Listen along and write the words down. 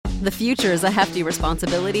The future is a hefty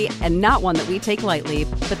responsibility and not one that we take lightly.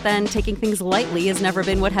 But then taking things lightly has never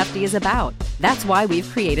been what Hefty is about. That's why we've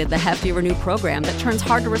created the Hefty Renew program that turns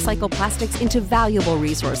hard-to-recycle plastics into valuable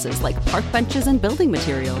resources like park benches and building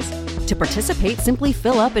materials. To participate, simply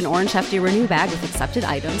fill up an orange Hefty Renew bag with accepted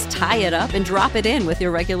items, tie it up, and drop it in with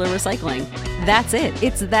your regular recycling. That's it.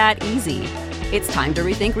 It's that easy. It's time to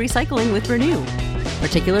rethink recycling with Renew.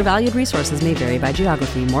 Particular valued resources may vary by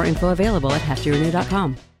geography. More info available at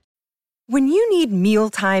heftyrenew.com. When you need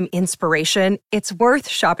mealtime inspiration, it's worth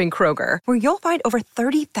shopping Kroger, where you'll find over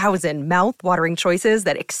 30,000 mouth-watering choices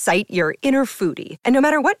that excite your inner foodie. And no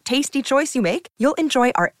matter what tasty choice you make, you'll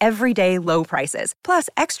enjoy our everyday low prices, plus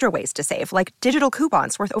extra ways to save, like digital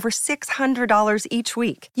coupons worth over $600 each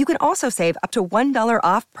week. You can also save up to $1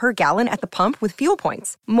 off per gallon at the pump with fuel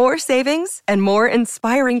points. More savings and more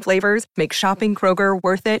inspiring flavors make shopping Kroger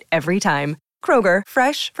worth it every time. Kroger,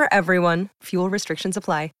 fresh for everyone. Fuel restrictions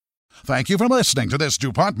apply. Thank you for listening to this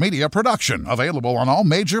DuPont Media production, available on all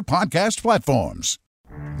major podcast platforms.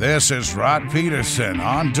 This is Rod Peterson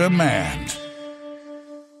on demand.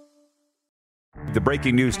 The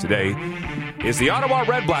breaking news today is the Ottawa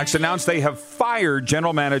Redblacks announced they have fired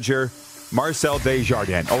general manager Marcel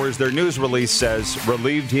Desjardins, or as their news release says,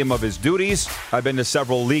 relieved him of his duties. I've been to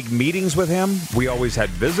several league meetings with him. We always had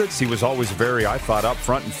visits. He was always very, I thought,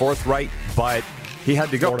 upfront and forthright, but he had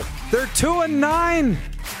to go. They're 2-9.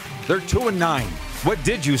 They're 2-9. What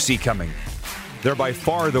did you see coming? They're by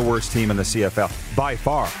far the worst team in the CFL. By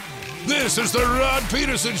far. This is the Rod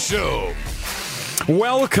Peterson Show.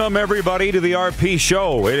 Welcome, everybody, to the RP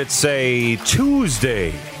Show. It's a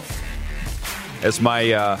Tuesday. As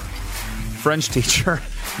my French teacher,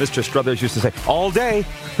 Mr. Struthers, used to say, all day.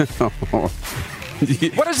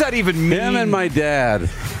 What does that even mean? Him and my dad.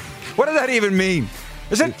 What does that even mean?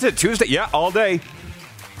 Is it Tuesday? Yeah, all day.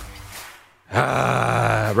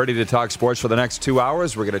 Ready to talk sports for the next 2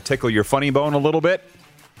 hours. We're going to tickle your funny bone a little bit.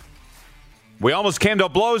 We almost came to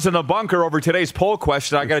blows in the bunker over today's poll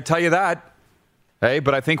question. I got to tell you that. Hey,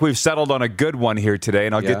 but I think we've settled on a good one here today,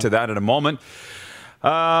 and I'll get to that in a moment.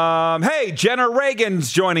 Hey, Jenna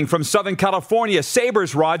Reagan's joining from Southern California.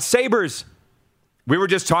 Sabres, Rod. Sabres. We were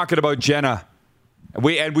just talking about Jenna.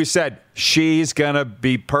 We said she's going to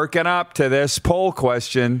be perking up to this poll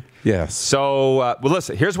question. Yes. So, well,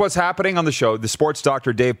 listen, here's what's happening on the show. The sports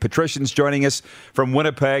doctor, Dave Patrician's joining us from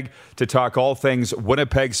Winnipeg to talk all things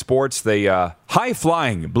Winnipeg sports. The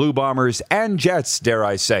high-flying Blue Bombers and Jets, dare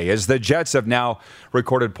I say, as the Jets have now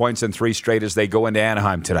recorded points in 3 straight as they go into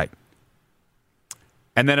Anaheim tonight.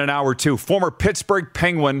 And then in hour 2, former Pittsburgh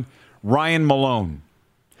Penguin Ryan Malone.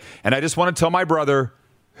 And I just want to tell my brother,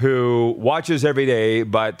 who watches every day,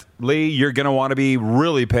 but Lee, you're going to want to be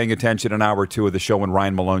really paying attention in hour 2 of the show when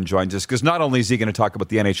Ryan Malone joins us, because not only is he going to talk about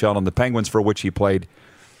the NHL and the Penguins for which he played,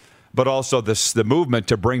 but also the movement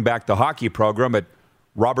to bring back the hockey program at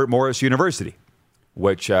Robert Morris University,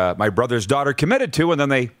 which my brother's daughter committed to, and then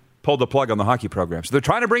they pulled the plug on the hockey program. So they're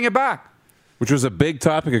trying to bring it back. Which was a big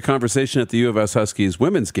topic of conversation at the U of S Huskies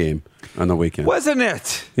women's game on the weekend. Wasn't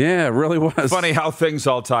it? Yeah, it really was. Funny how things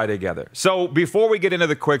all tie together. So before we get into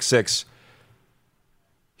the quick 6,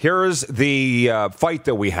 here's the fight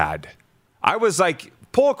that we had. I was like,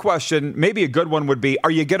 poll question, maybe a good one would be,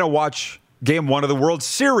 are you going to watch Game 1 of the World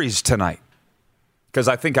Series tonight? Because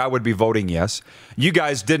I think I would be voting yes. You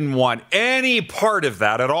guys didn't want any part of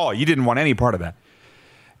that at all. You didn't want any part of that.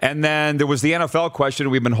 And then there was the NFL question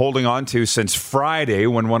we've been holding on to since Friday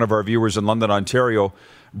when one of our viewers in London, Ontario,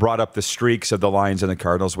 brought up the streaks of the Lions and the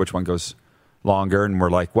Cardinals, which one goes longer. And we're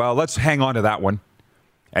like, well, let's hang on to that one.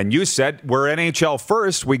 And you said, we're NHL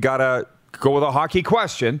first. We got to go with a hockey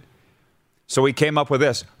question. So we came up with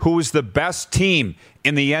this. Who's the best team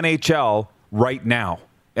in the NHL right now?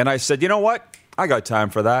 And I said, you know what? I got time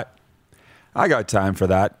for that.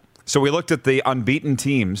 So we looked at the unbeaten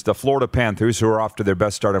teams, the Florida Panthers, who are off to their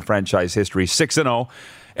best start in franchise history, 6-0.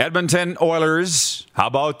 Edmonton Oilers, how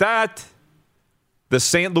about that? The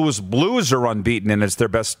St. Louis Blues are unbeaten, and it's their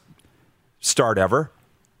best start ever.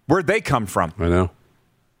 Where'd they come from? I know.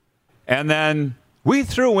 And then we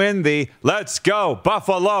threw in the let's go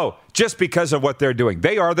Buffalo just because of what they're doing.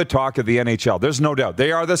 They are the talk of the NHL. There's no doubt.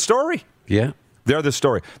 They are the story. Yeah. They're the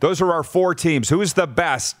story. Those are our 4 teams. Who's the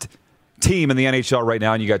best team in the NHL right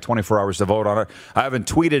now? And you got 24 hours to vote on it. I haven't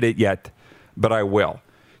tweeted it yet, but I will.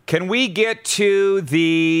 Can we get to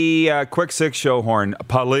the quick 6 show horn,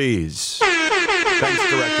 please?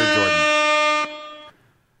 Thanks, Director Jordan.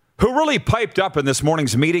 Who really piped up in this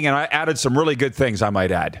morning's meeting, and I added some really good things, I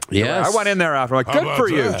might add. Yes. I went in there after. I'm like, good for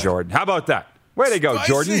you, Jordan. How about that? Way to go,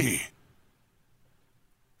 Jordan.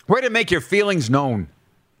 Way to make your feelings known.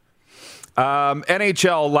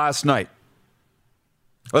 NHL last night.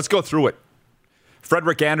 Let's go through it.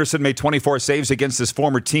 Frederik Andersen made 24 saves against his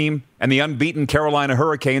former team, and the unbeaten Carolina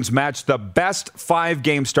Hurricanes matched the best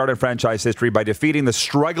 5-game start in franchise history by defeating the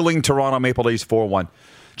struggling Toronto Maple Leafs 4-1.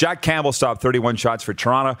 Jack Campbell stopped 31 shots for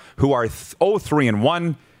Toronto, who are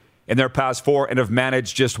 0-3-1 in their past 4 and have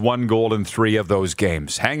managed just 1 goal in 3 of those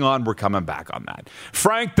games. Hang on, we're coming back on that.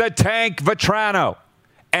 Frank the Tank Vetrano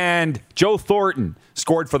and Joe Thornton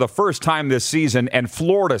scored for the first time this season, and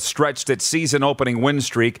Florida stretched its season-opening win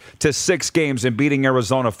streak to 6 games in beating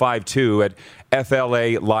Arizona 5-2 at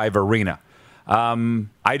FLA Live Arena.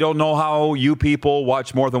 I don't know how you people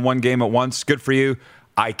watch more than one game at once. Good for you.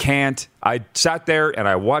 I can't. I sat there and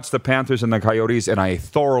I watched the Panthers and the Coyotes, and I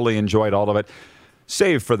thoroughly enjoyed all of it,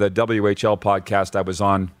 save for the WHL podcast I was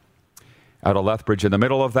on out of Lethbridge in the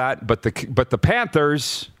middle of that. But the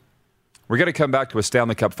Panthers... We're going to come back to a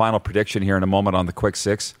Stanley Cup final prediction here in a moment on the Quick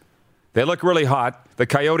Six. They look really hot. The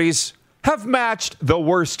Coyotes have matched the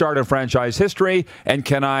worst start in franchise history. And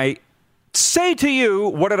can I say to you,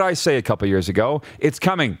 what did I say a couple years ago? It's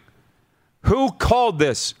coming. Who called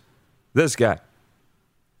this? This guy.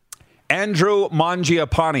 Andrew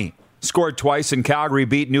Mangiapane scored twice, and Calgary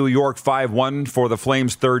beat New York 5-1 for the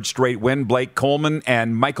Flames' 3rd straight win. Blake Coleman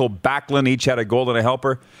and Michael Backlund each had a goal and a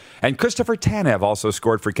helper. And Christopher Tanev also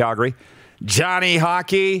scored for Calgary. Johnny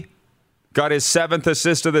Hockey got his 7th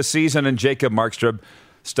assist of the season, and Jacob Markstrom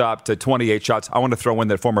stopped 28 shots. I want to throw in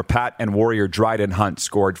that former Pat and Warrior Dryden Hunt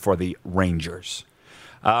scored for the Rangers.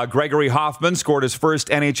 Gregory Hoffman scored his first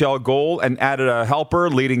NHL goal and added a helper,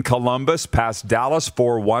 leading Columbus past Dallas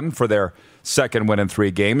 4-1 for their 2nd win in 3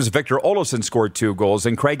 games. Victor Olofsson scored 2 goals,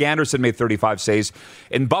 and Craig Anderson made 35 saves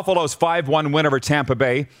in Buffalo's 5-1 win over Tampa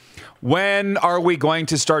Bay. When are we going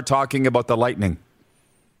to start talking about the Lightning?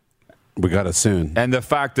 We got it soon. And the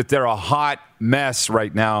fact that they're a hot mess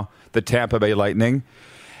right now, the Tampa Bay Lightning.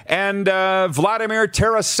 And Vladimir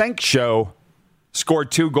Tarasenko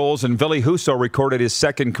scored 2 goals, and Ville Husso recorded his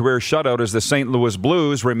 2nd career shutout as the St. Louis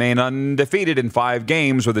Blues remain undefeated in 5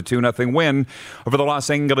 games with a 2-0 win over the Los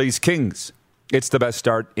Angeles Kings. It's the best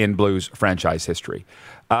start in Blues franchise history.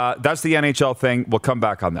 That's the NHL thing. We'll come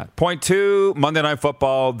back on that. Point 2, Monday Night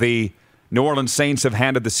Football. The New Orleans Saints have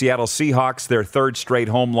handed the Seattle Seahawks their 3rd straight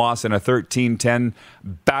home loss in a 13-10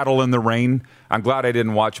 battle in the rain. I'm glad I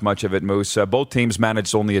didn't watch much of it, Moose. Both teams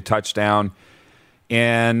managed only a touchdown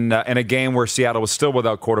in a game where Seattle was still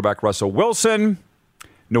without quarterback Russell Wilson.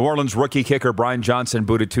 New Orleans rookie kicker Brian Johnson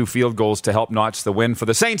booted 2 field goals to help notch the win for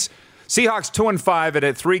the Saints. Seahawks 2-5 and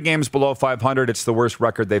at 3 games below 500. It's the worst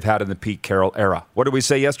record they've had in the Pete Carroll era. What did we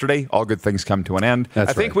say yesterday? All good things come to an end.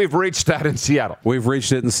 I think we've reached that in Seattle. We've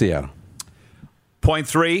reached it in Seattle. Point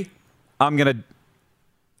 3, I'm gonna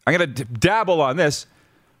dabble on this.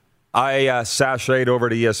 I sashayed over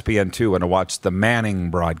to ESPN2 and I watched the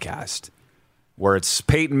Manning broadcast, where it's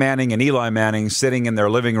Peyton Manning and Eli Manning sitting in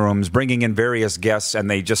their living rooms, bringing in various guests, and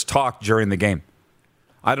they just talk during the game.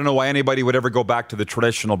 I don't know why anybody would ever go back to the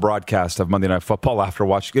traditional broadcast of Monday Night Football after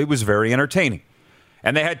watching it. It was very entertaining.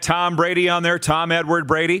 And they had Tom Brady on there, Tom Edward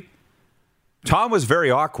Brady. Tom was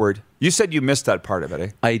very awkward. You said you missed that part of it, eh?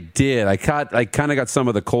 I did. I kind of got some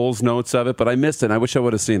of the Coles notes of it, but I missed it, and I wish I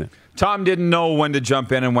would have seen it. Tom didn't know when to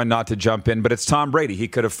jump in and when not to jump in, but it's Tom Brady. He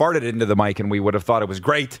could have farted into the mic, and we would have thought it was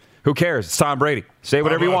great. Who cares? It's Tom Brady. Say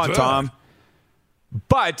whatever you want, Tom.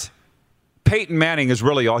 But Peyton Manning is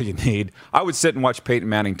really all you need. I would sit and watch Peyton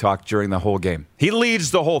Manning talk during the whole game. He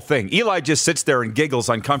leads the whole thing. Eli just sits there and giggles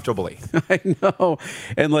uncomfortably. I know.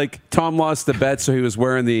 And Tom lost the bet, so he was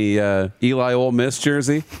wearing the Eli Ole Miss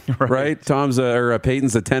jersey, right?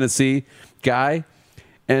 Peyton's a Tennessee guy.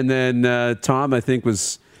 And then Tom, I think,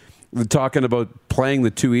 was talking about playing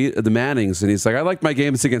the Mannings, and he's like, I like my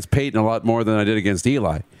games against Peyton a lot more than I did against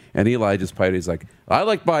Eli. And Eli just played. He's like, I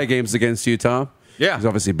like my games against you, Tom. Yeah. He's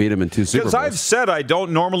obviously beat him in 2 Super Bowls. Because I've said I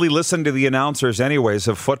don't normally listen to the announcers anyways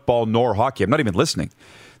of football nor hockey. I'm not even listening.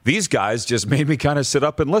 These guys just made me kind of sit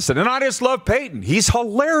up and listen. And I just love Peyton. He's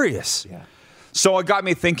hilarious. Yeah. So it got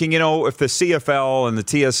me thinking, if the CFL and the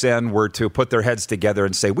TSN were to put their heads together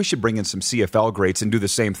and say, we should bring in some CFL greats and do the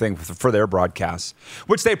same thing for their broadcasts,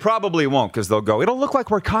 which they probably won't because they'll go, it'll look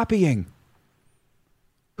like we're copying.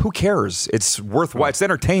 Who cares? It's worthwhile. It's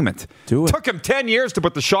entertainment. Do it. Took him 10 years to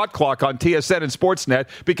put the shot clock on TSN and Sportsnet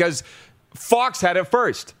because Fox had it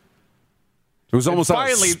first. It was almost out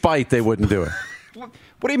of spite they wouldn't do it.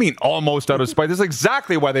 What do you mean almost out of spite? This is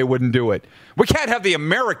exactly why they wouldn't do it. We can't have the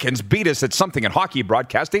Americans beat us at something in hockey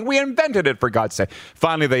broadcasting. We invented it, for God's sake.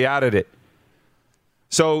 Finally, they added it.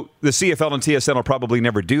 So the CFL and TSN will probably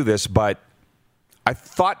never do this, but I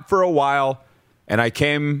thought for a while, and I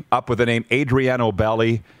came up with the name Adriano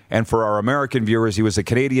Belli, And for our American viewers, he was a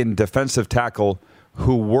Canadian defensive tackle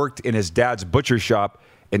who worked in his dad's butcher shop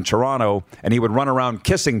in Toronto, and he would run around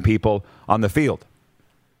kissing people on the field.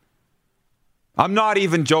 I'm not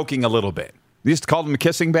even joking a little bit. They used to call him a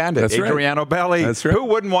kissing bandit. That's Adriano right. Belli. That's right. Who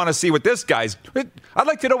wouldn't want to see what this guy's... I'd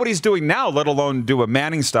like to know what he's doing now, let alone do a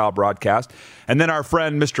Manning-style broadcast. And then our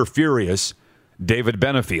friend, Mr. Furious, David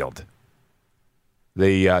Benefield,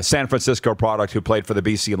 the San Francisco product who played for the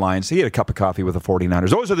BC Lions. He had a cup of coffee with the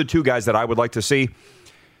 49ers. Those are the two guys that I would like to see.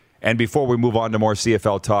 And before we move on to more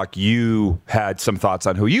CFL talk, you had some thoughts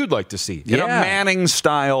on who you'd like to see in a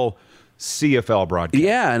Manning-style CFL broadcast.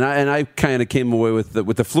 Yeah, and I kind of came away with the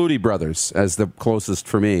Flutie brothers as the closest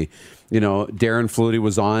for me. You know, Darren Flutie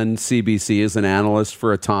was on CBC as an analyst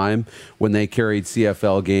for a time when they carried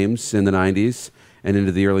CFL games in the 90s and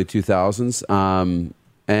into the early 2000s.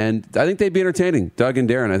 And I think they'd be entertaining, Doug and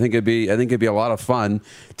Darren. I think it'd be a lot of fun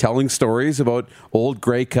telling stories about old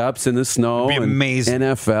Grey Cups in the snow and amazing.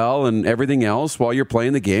 NFL and everything else while you're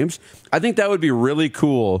playing the games. I think that would be really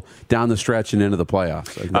cool down the stretch and into the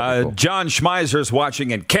playoffs. Cool. John Schmeizer's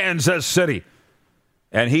watching in Kansas City.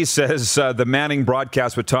 And he says the Manning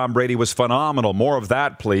broadcast with Tom Brady was phenomenal. More of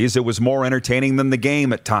that, please. It was more entertaining than the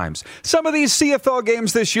game at times. Some of these CFL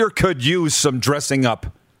games this year could use some dressing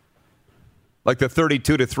up. Like the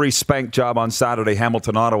 32-3 spank job on Saturday,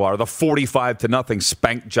 Hamilton, Ottawa, or the 45-0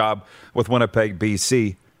 spank job with Winnipeg,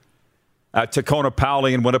 BC. Tacona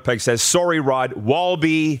Powley in Winnipeg says, sorry, Rod,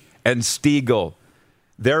 Walby and Stiegel.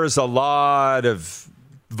 There's a lot of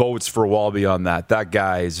votes for Walby on that. That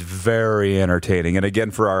guy is very entertaining. And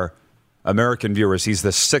again, for our American viewers, he's the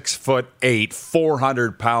 6'8",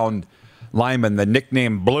 400-pound lineman, the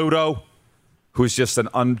nickname Bluto, who's just a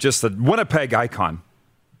Winnipeg icon.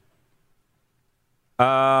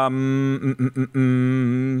 Moving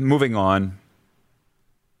on.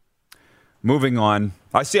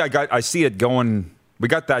 I see it going. We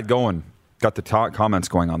got that going. Got the comments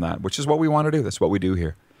going on that, which is what we want to do. That's what we do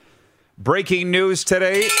here. Breaking news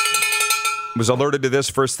today. Was alerted to this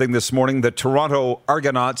first thing this morning. The Toronto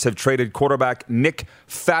Argonauts have traded quarterback Nick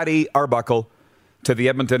Fatty Arbuckle to the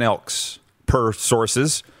Edmonton Elks, per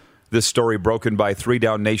sources. This story broken by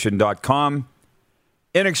 3downnation.com.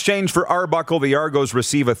 In exchange for Arbuckle, the Argos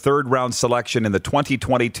receive a third-round selection in the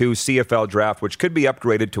 2022 CFL draft, which could be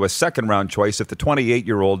upgraded to a second-round choice if the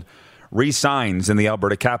 28-year-old re-signs in the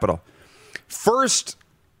Alberta capital. First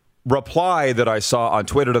reply that I saw on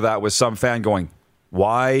Twitter to that was some fan going,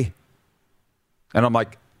 why? And I'm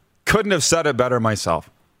like, couldn't have said it better myself.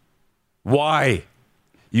 Why?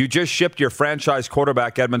 You just shipped your franchise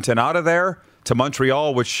quarterback Edmonton out of there to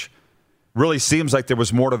Montreal, which really seems like there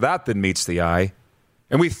was more to that than meets the eye.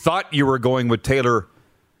 And we thought you were going with Taylor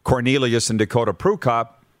Cornelius and Dakota Prukop.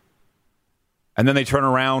 And then they turn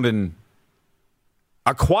around and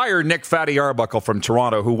acquire Nick Fatty Arbuckle from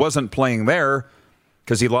Toronto, who wasn't playing there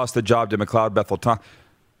because he lost the job to McLeod Bethel.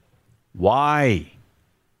 Why?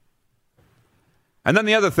 And then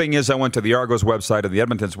the other thing is I went to the Argos website and the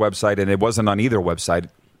Edmonton's website, and it wasn't on either website.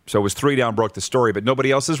 So it was 3 Down broke the story, but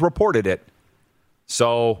nobody else has reported it.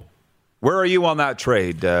 So where are you on that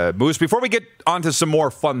trade, Moose? Before we get on to some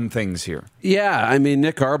more fun things here. Yeah, I mean,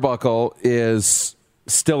 Nick Arbuckle is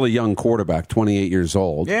still a young quarterback, 28 years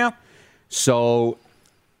old. Yeah. So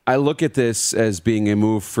I look at this as being a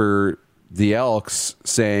move for the Elks,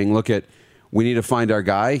 saying, look, we need to find our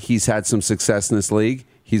guy. He's had some success in this league.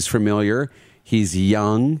 He's familiar. He's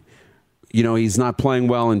young. You know, he's not playing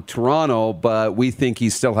well in Toronto, but we think he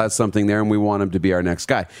still has something there, and we want him to be our next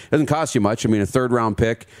guy. Doesn't cost you much. I mean, a third-round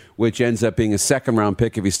pick, which ends up being a second-round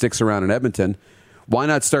pick if he sticks around in Edmonton. Why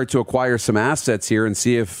not start to acquire some assets here and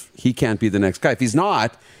see if he can't be the next guy? If he's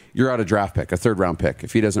not, you're out a draft pick, a third-round pick.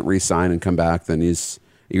 If he doesn't re-sign and come back, then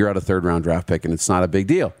you're out a third-round draft pick, and it's not a big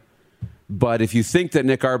deal. But if you think that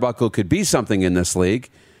Nick Arbuckle could be something in this league,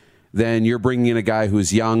 then you're bringing in a guy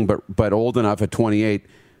who's young but old enough at 28,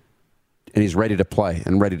 and he's ready to play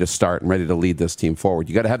and ready to start and ready to lead this team forward.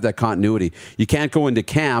 You got to have that continuity. You can't go into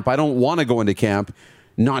camp. I don't want to go into camp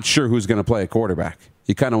not sure who's going to play a quarterback.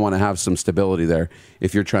 You kind of want to have some stability there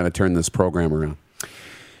if you're trying to turn this program around.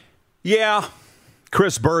 Yeah.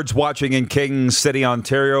 Chris Bird's watching in King City,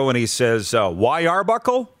 Ontario, and he says, why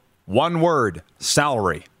Arbuckle? One word,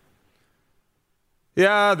 salary.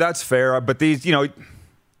 Yeah, that's fair. But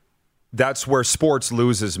that's where sports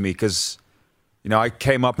loses me because, I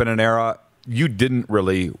came up in an era you didn't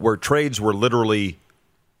really, where trades were literally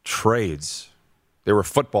trades. They were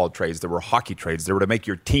football trades. They were hockey trades. They were to make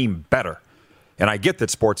your team better. And I get that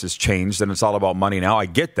sports has changed and it's all about money now. I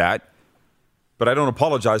get that. But I don't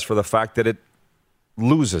apologize for the fact that it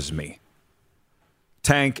loses me.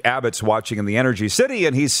 Tank Abbott's watching in the Energy City,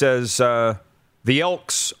 and he says the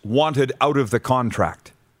Elks wanted out of the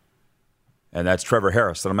contract. And that's Trevor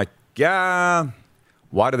Harris. And I'm like, yeah,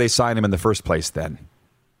 why do they sign him in the first place then?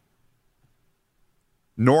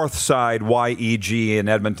 Northside YEG in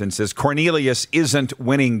Edmonton says Cornelius isn't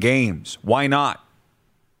winning games. Why not?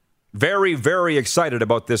 Very, very excited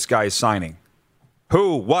about this guy's signing.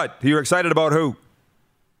 Who? What? You're excited about who?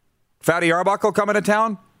 Fatty Arbuckle coming to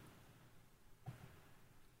town?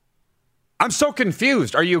 I'm so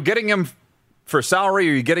confused. Are you getting him for salary?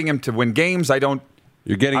 Are you getting him to win games?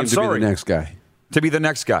 You're getting him to be the next guy. To be the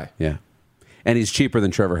next guy. Yeah. And he's cheaper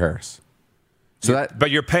than Trevor Harris.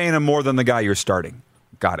 But you're paying him more than the guy you're starting.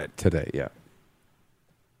 Got it. Today, yeah.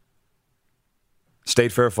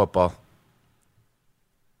 State Fair football.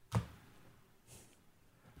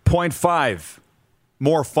 0.5.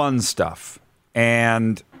 More fun stuff.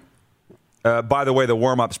 And by the way, the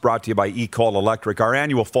warm-up's brought to you by eCall Electric. Our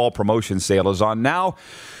annual fall promotion sale is on now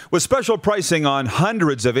with special pricing on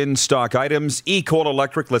hundreds of in-stock items. eCall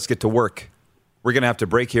Electric, let's get to work. We're going to have to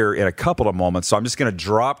break here in a couple of moments, so I'm just going to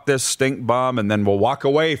drop this stink bomb, and then we'll walk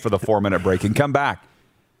away for the 4-minute break and come back.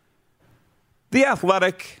 The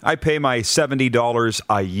Athletic, I pay my $70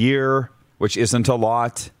 a year, which isn't a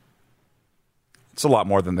lot. It's a lot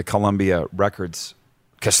more than the Columbia Records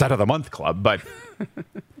Cassette of the Month Club, but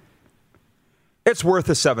it's worth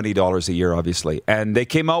the $70 a year, obviously. And they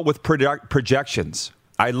came out with projections.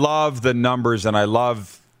 I love the numbers and I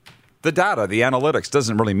love the data, the analytics.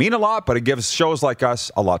 Doesn't really mean a lot, but it gives shows like us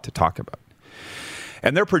a lot to talk about.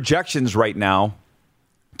 And their projections right now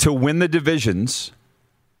to win the divisions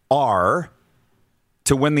are,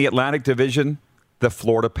 to win the Atlantic Division, the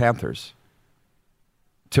Florida Panthers.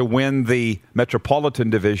 To win the Metropolitan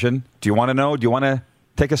Division, do you want to know? Do you want to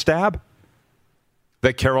take a stab?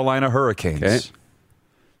 The Carolina Hurricanes. Okay.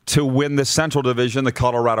 To win the Central Division, the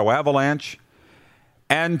Colorado Avalanche.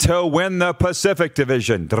 And to win the Pacific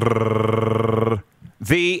Division,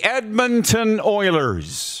 the Edmonton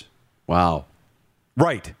Oilers. Wow.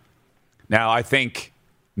 Right. Now, I think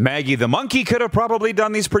Maggie the Monkey could have probably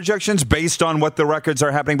done these projections based on what the records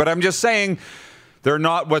are happening, but I'm just saying they're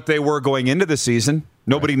not what they were going into the season.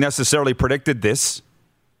 Nobody necessarily predicted this.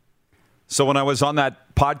 So when I was on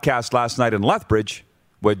that podcast last night in Lethbridge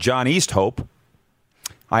with John Easthope,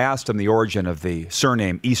 I asked him the origin of the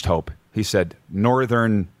surname Easthope. He said,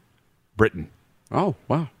 Northern Britain. Oh,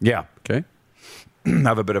 wow. Yeah. Okay. I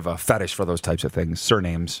have a bit of a fetish for those types of things,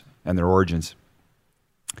 surnames and their origins.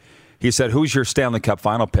 He said, who's your Stanley Cup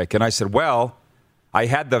final pick? And I said, well, I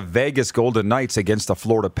had the Vegas Golden Knights against the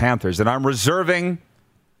Florida Panthers, and I'm reserving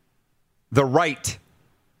the right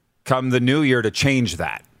come the new year to change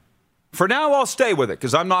that. For now, I'll stay with it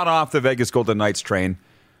because I'm not off the Vegas Golden Knights train,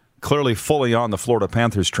 clearly fully on the Florida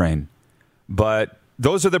Panthers train. But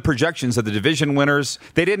those are the projections of the division winners.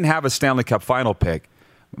 They didn't have a Stanley Cup final pick,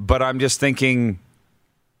 but I'm just thinking,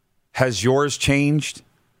 has yours changed?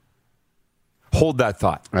 Hold that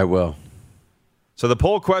thought. I will. So the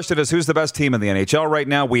poll question is, who's the best team in the NHL right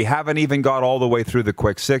now? We haven't even got all the way through the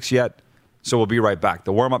quick six yet. So we'll be right back.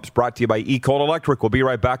 The warm-up's brought to you by eCall Electric. We'll be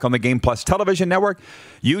right back on the Game Plus television network,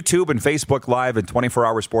 YouTube and Facebook Live, and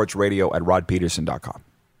 24-hour sports radio at rodpeterson.com.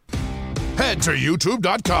 Head to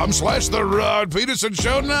youtube.com/The Rod Peterson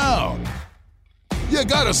Show now. You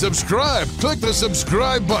gotta subscribe. Click the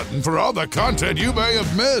subscribe button for all the content you may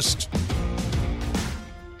have missed.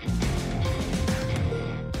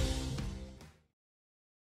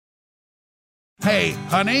 Hey,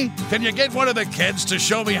 honey, can you get one of the kids to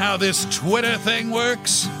show me how this Twitter thing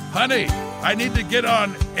works? Honey, I need to get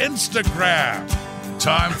on Instagram.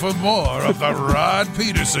 Time for more of the Rod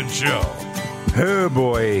Peterson Show. Oh,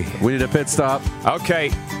 boy. We need a pit stop. Okay.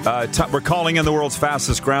 We're calling in the world's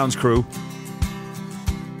fastest grounds crew.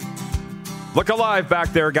 Look alive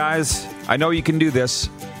back there, guys. I know you can do this.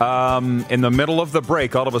 In the middle of the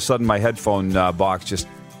break, all of a sudden my headphone box just...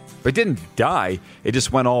 It didn't die. It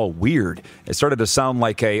just went all weird. It started to sound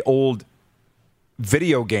like a old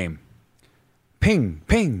video game. Ping,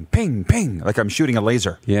 ping, ping, ping. Like I'm shooting a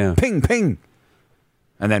laser. Yeah. Ping, ping.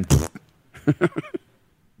 And then...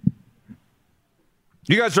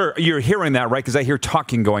 You're hearing that, right? Because I hear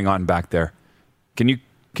talking going on back there. Can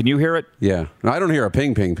you hear it? Yeah. No, I don't hear a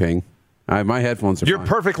ping, ping, ping. My headphones are You're fine.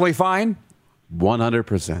 perfectly fine?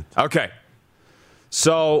 100%. Okay.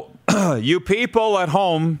 So, you people at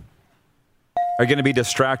home are going to be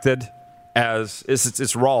distracted as...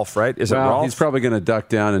 It's Rolf, right? Is it Rolf? He's probably going to duck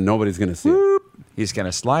down and nobody's going to see it. He's going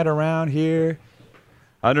to slide around here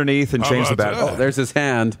underneath and change the bat. Oh, there's his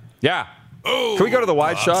hand. Yeah. Can we go to the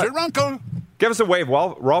wide shot? Your uncle. Give us a wave,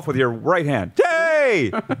 Rolf, with your right hand. Yay!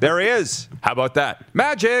 Hey, there he is. How about that?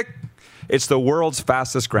 Magic. It's the world's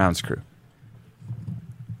fastest grounds crew.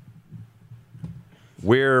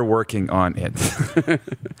 We're working on it.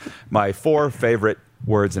 My 4 favorite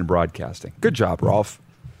words in broadcasting. Good job, Rolf.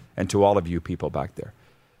 And to all of you people back there.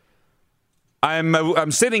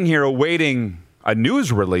 I'm sitting here awaiting a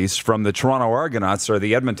news release from the Toronto Argonauts or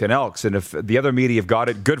the Edmonton Elks. And if the other media have got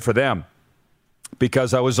it, good for them.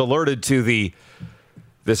 Because I was alerted to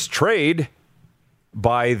this trade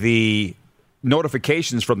by the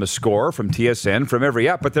notifications from the Score, from TSN, from every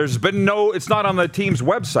app. But there's been it's not on the team's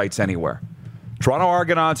websites anywhere. Toronto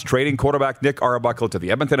Argonauts trading quarterback Nick Arbuckle to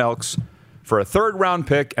the Edmonton Elks for a 3rd-round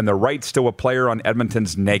pick and the rights to a player on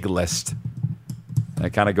Edmonton's neg list.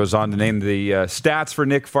 That kind of goes on to name the stats for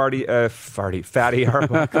Nick Fatty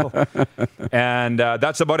Arbuckle. And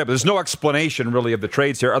that's about it. But there's no explanation, really, of the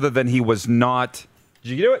trades here other than he was not...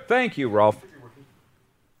 Did you do it? Thank you, Rolf.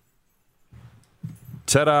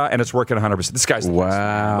 Ta-da, and it's working 100%. This guy's...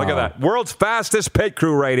 Wow. Look at that. World's fastest pit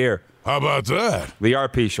crew right here. How about that? The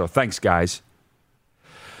RP Show. Thanks, guys.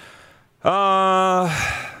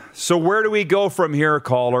 So where do we go from here,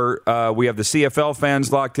 caller? We have the CFL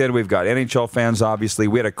fans locked in. We've got NHL fans, obviously.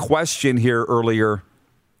 We had a question here earlier.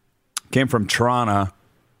 Came from Toronto.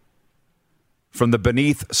 From the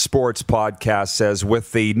Beneath Sports podcast, says,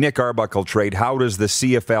 with the Nick Arbuckle trade, how does the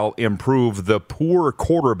CFL improve the poor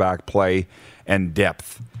quarterback play and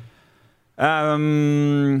depth?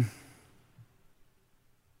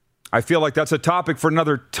 I feel like that's a topic for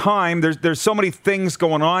another time. There's so many things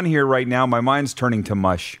going on here right now. My mind's turning to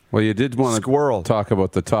mush. Well, you did want to talk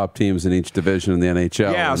about the top teams in each division in the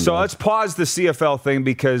NHL. Yeah, so let's pause the CFL thing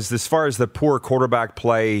because as far as the poor quarterback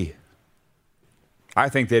play, I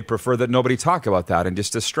think they'd prefer that nobody talk about that and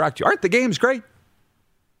just distract you. Aren't the games great?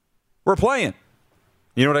 We're playing.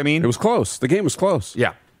 You know what I mean? It was close. The game was close.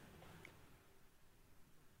 Yeah.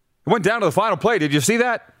 It went down to the final play. Did you see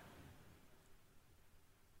that?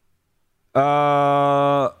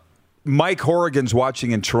 Mike Horrigan's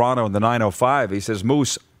watching in Toronto in the 905. He says,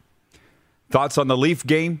 Moose, thoughts on the Leaf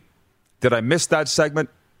game? Did I miss that segment?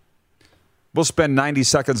 We'll spend 90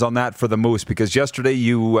 seconds on that for the Moose because yesterday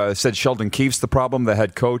you said Sheldon Keefe's the problem, the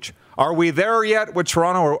head coach. Are we there yet with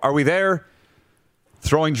Toronto? Are we there?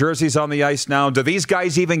 Throwing jerseys on the ice now. Do these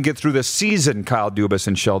guys even get through the season, Kyle Dubas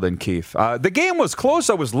and Sheldon Keefe? The game was close.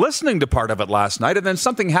 I was listening to part of it last night, and then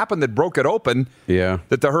something happened that broke it open. Yeah.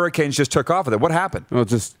 That the Hurricanes just took off with it. What happened? Well,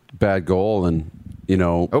 just bad goal, and,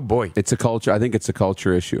 oh, boy. It's a culture. I think it's a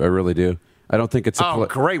culture issue. I really do. I don't think it's a...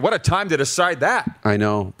 great. What a time to decide that. I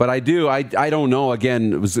know. But I do. I don't know.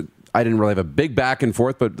 Again, I didn't really have a big back and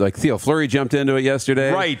forth, but like Theo Fleury jumped into it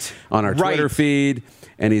yesterday. Right. On our Twitter feed.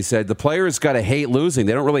 And he said, the players got to hate losing.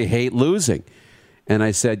 They don't really hate losing. And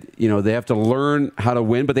I said, they have to learn how to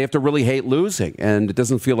win, but they have to really hate losing. And it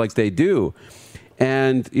doesn't feel like they do.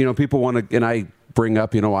 And, people want to, and I bring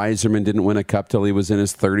up, Yzerman didn't win a cup till he was in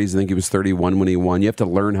his 30s. I think he was 31 when he won. You have to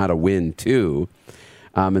learn how to win, too,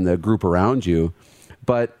 in the group around you.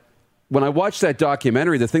 But when I watched that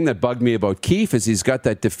documentary, the thing that bugged me about Keefe is he's got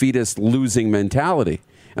that defeatist losing mentality.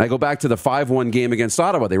 And I go back to the 5-1 game against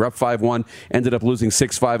Ottawa. They were up 5-1, ended up losing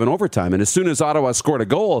 6-5 in overtime. And as soon as Ottawa scored a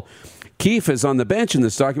goal, Keefe is on the bench in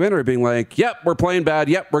this documentary being like, yep, we're playing bad.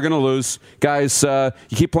 Yep, we're going to lose. Guys, you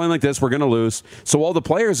keep playing like this, we're going to lose. So all the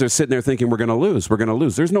players are sitting there thinking we're going to lose. We're going to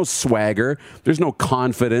lose. There's no swagger. There's no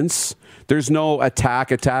confidence. There's no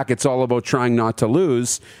attack. It's all about trying not to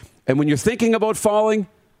lose. And when you're thinking about falling,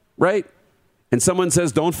 right, and someone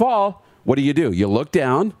says don't fall, what do? You look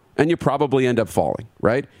down. And you probably end up falling,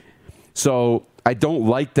 right? So I don't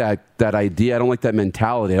like that idea. I don't like that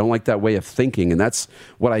mentality. I don't like that way of thinking. And that's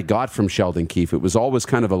what I got from Sheldon Keefe. It was always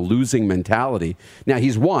kind of a losing mentality. Now,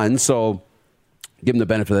 he's won, so give him the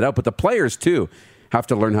benefit of the doubt. But the players, too, have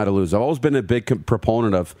to learn how to lose. I've always been a big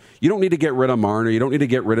proponent of, you don't need to get rid of Marner. You don't need to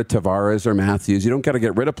get rid of Tavares or Matthews. You don't got to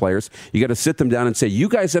get rid of players. You got to sit them down and say, you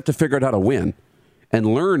guys have to figure out how to win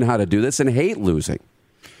and learn how to do this and hate losing.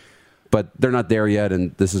 But they're not there yet,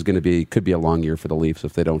 and this is could be a long year for the Leafs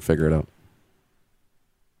if they don't figure it out.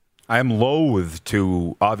 I'm loath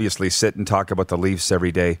to obviously sit and talk about the Leafs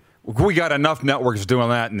every day. We got enough networks doing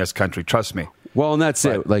that in this country, trust me. Well, and that's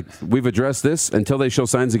it. Like, we've addressed this. Until they show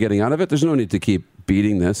signs of getting out of it, there's no need to keep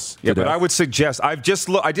beating this. Yeah, but I would suggest, I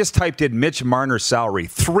just typed in Mitch Marner's salary.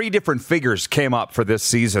 3 different figures came up for this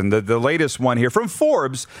season. The latest one here from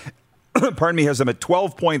Forbes, pardon me, has him at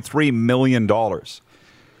 $12.3 million.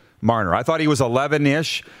 Marner. I thought he was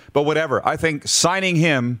 11-ish, but whatever. I think signing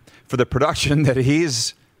him for the production that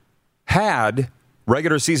he's had,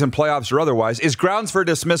 regular season playoffs or otherwise, is grounds for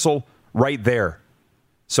dismissal right there.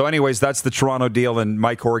 So anyways, that's the Toronto deal. And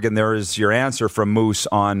Mike Horgan, there is your answer from Moose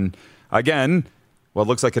on, again, well, it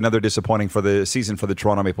looks like another disappointing for the season for the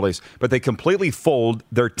Toronto Maple Leafs. But they completely fold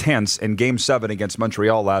their tents in Game 7 against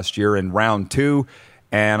Montreal last year in round 2.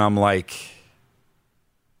 And I'm like,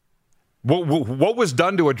 what was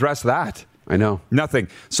done to address that? I know. Nothing.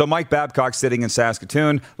 So Mike Babcock sitting in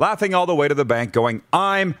Saskatoon, laughing all the way to the bank, going,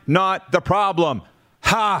 I'm not the problem.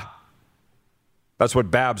 Ha! That's what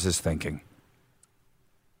Babs is thinking.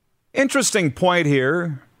 Interesting point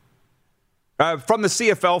here. From the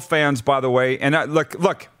CFL fans, by the way, and look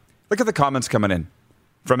at the comments coming in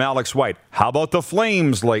from Alex White. How about the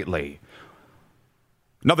Flames lately?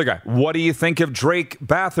 Another guy. What do you think of Drake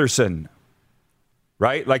Batherson?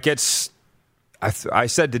 Right? Like I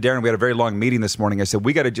said to Darren, we had a very long meeting this morning. I said,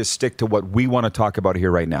 we got to just stick to what we want to talk about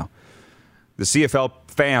here right now. The CFL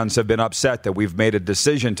fans have been upset that we've made a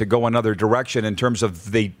decision to go another direction in terms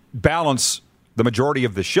of the balance, the majority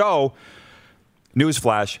of the show.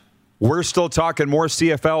 Newsflash. We're still talking more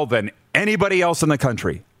CFL than anybody else in the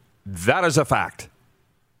country. That is a fact.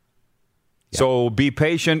 Yeah. So be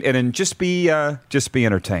patient and just be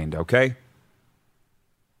entertained, okay?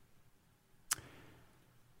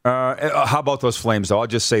 How about those Flames, though? I'll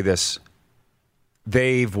just say this.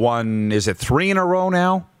 They've won, is it 3 in a row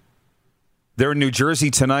now? They're in New Jersey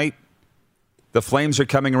tonight. The Flames are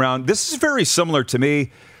coming around. This is very similar to me,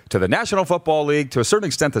 to the National Football League, to a certain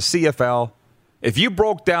extent the CFL. If you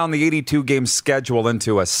broke down the 82-game schedule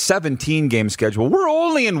into a 17-game schedule, we're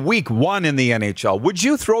only in week 1 in the NHL. Would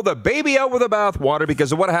you throw the baby out with the bathwater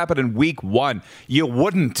because of what happened in week 1? You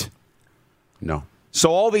wouldn't. No. So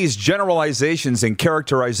all these generalizations and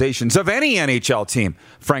characterizations of any NHL team,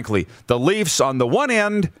 frankly, the Leafs on the one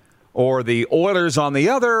end or the Oilers on the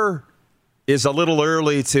other, is a little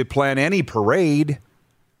early to plan any parade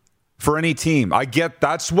for any team. I get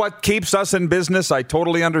that's what keeps us in business. I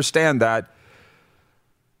totally understand that.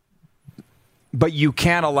 But you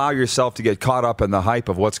can't allow yourself to get caught up in the hype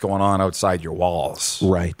of what's going on outside your walls.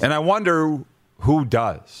 Right. And I wonder who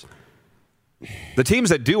does. The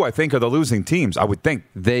teams that do, I think, are the losing teams, I would think.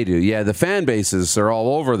 They do. Yeah, the fan bases are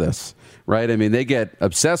all over this, right? I mean, they get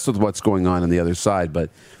obsessed with what's going on the other side.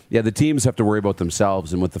 But, yeah, the teams have to worry about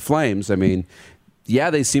themselves. And with the Flames, I mean,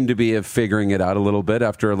 yeah, they seem to be figuring it out a little bit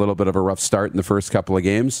after a little bit of a rough start in the first couple of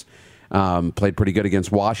games. Played pretty good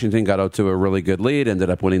against Washington, got out to a really good lead, ended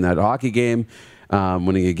up winning that hockey game,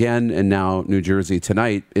 winning again, and now New Jersey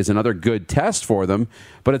tonight is another good test for them.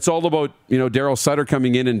 But it's all about, Daryl Sutter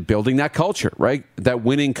coming in and building that culture, right? That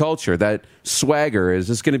winning culture, that swagger. Is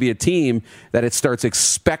this going to be a team that it starts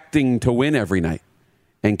expecting to win every night?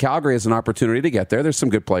 And Calgary has an opportunity to get there. There's some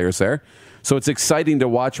good players there. So it's exciting to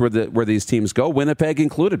watch where these teams go, Winnipeg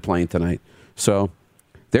included playing tonight. So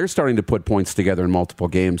they're starting to put points together in multiple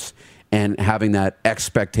games and having that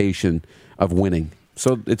expectation of winning.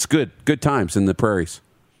 So it's good. Good times in the prairies.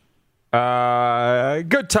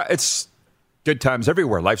 It's good times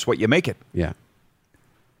everywhere. Life's what you make it. Yeah.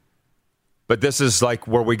 But this is like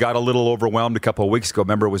where we got a little overwhelmed a couple of weeks ago.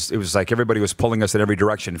 Remember, it was like everybody was pulling us in every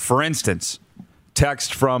direction. For instance,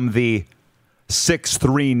 text from the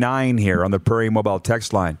 639 here on the Prairie Mobile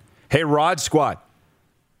text line. Hey, Rod Squad.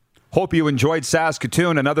 Hope you enjoyed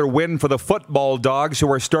Saskatoon. Another win for the football dogs who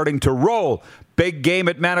are starting to roll. Big game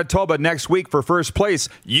at Manitoba next week for first place.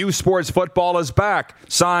 U Sports football is back.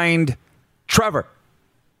 Signed, Trevor.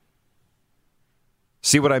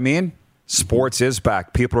 See what I mean? Sports is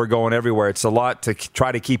back. People are going everywhere. It's a lot to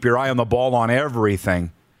try to keep your eye on the ball on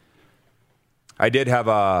everything. I did have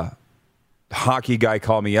a hockey guy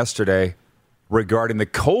call me yesterday regarding the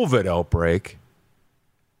COVID outbreak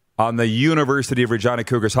on the University of Regina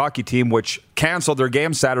Cougars hockey team, which canceled their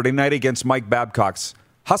game Saturday night against Mike Babcock's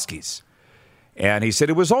Huskies. And he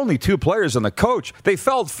said it was only 2 players and the coach. They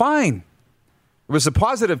felt fine. It was a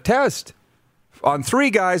positive test. On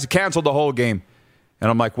 3 guys, canceled the whole game.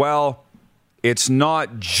 And I'm like, well, it's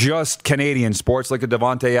not just Canadian sports like the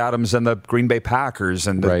Devontae Adams and the Green Bay Packers.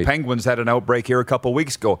 And the Penguins had an outbreak here a couple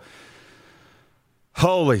weeks ago.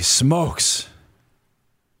 Holy smokes.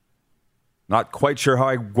 Not quite sure how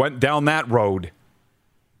I went down that road.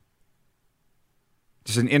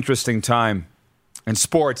 Just an interesting time in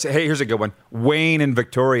sports. Hey, here's a good one. Wayne in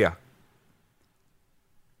Victoria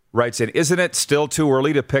writes in, isn't it still too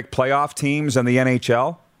early to pick playoff teams in the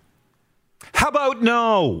NHL? How about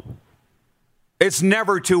no? It's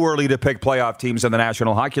never too early to pick playoff teams in the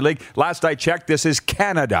National Hockey League. Last I checked, this is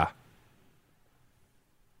Canada.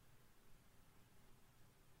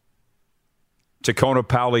 Chacona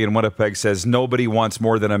Powley in Winnipeg says nobody wants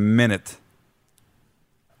more than a minute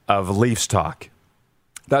of Leafs talk.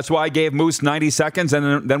 That's why I gave Moose 90 seconds,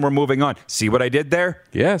 and then we're moving on. See what I did there?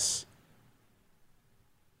 Yes.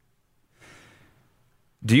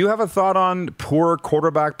 Do you have a thought on poor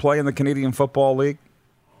quarterback play in the Canadian Football League?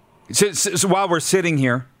 So while we're sitting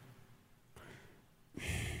here,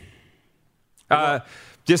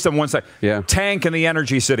 just on one side, Tank in the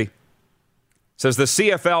Energy City says the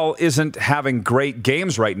CFL isn't having great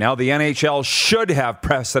games right now. The NHL should have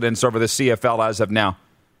precedence over the CFL as of now.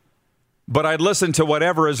 But I'd listen to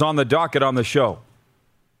whatever is on the docket on the show.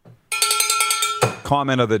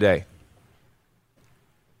 Comment of the day.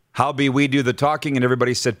 How be we do the talking and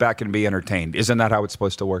everybody sit back and be entertained. Isn't that how it's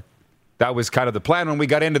supposed to work? That was kind of the plan when we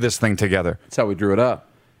got into this thing together. That's how we drew it up.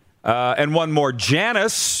 And one more.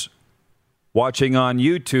 Janice, watching on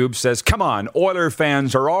YouTube, says, come on, Oiler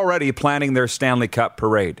fans are already planning their Stanley Cup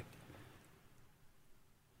parade.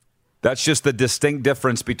 That's just the distinct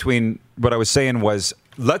difference between what I was saying was,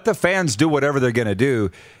 let the fans do whatever they're going to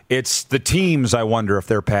do. It's the teams, I wonder if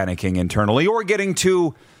they're panicking internally or getting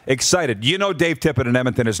too excited. You know, Dave Tippett in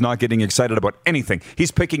Edmonton is not getting excited about anything.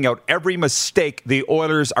 He's picking out every mistake the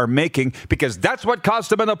Oilers are making because that's what cost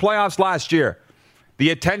them in the playoffs last year. The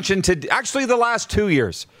attention to, actually the last 2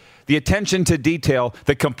 years, the attention to detail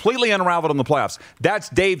that completely unraveled in the playoffs. That's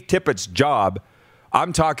Dave Tippett's job.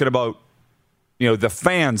 I'm talking about, the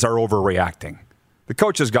fans are overreacting. The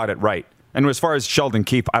coaches got it right. And as far as Sheldon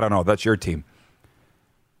Keefe, I don't know. That's your team.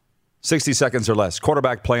 60 seconds or less.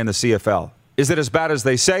 Quarterback play in the CFL. Is it as bad as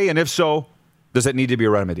they say? And if so, does it need to be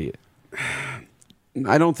remedied?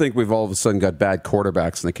 I don't think we've all of a sudden got bad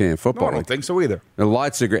quarterbacks in the Canadian Football League. I don't think so either. There are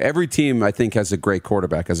lots of great. Every team, I think, has a great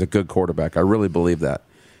quarterback, has a good quarterback. I really believe that.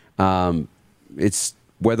 It's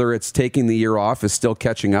whether it's taking the year off is still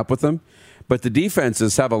catching up with them, but the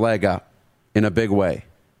defenses have a leg up in a big way.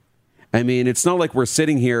 I mean, it's not like we're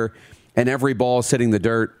sitting here and every ball is hitting the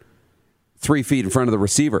dirt 3 feet in front of the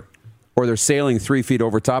receiver, or they're sailing 3 feet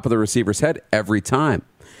over top of the receiver's head every time.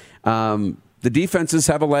 The defenses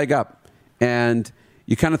have a leg up, and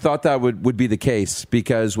you kind of thought that would be the case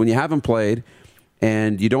because when you haven't played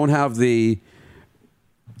and you don't have the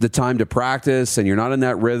time to practice and you're not in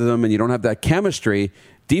that rhythm and you don't have that chemistry,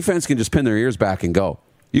 defense can just pin their ears back and go.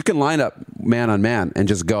 You can line up man on man and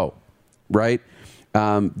just go, right?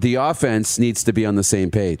 The offense needs to be on the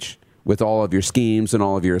same page with all of your schemes and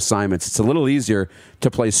all of your assignments. It's a little easier to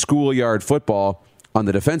play schoolyard football on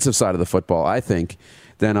the defensive side of the football, I think,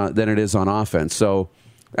 than it is on offense. So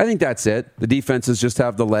I think that's it. The defenses just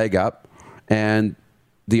have the leg up, and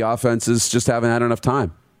the offenses just haven't had enough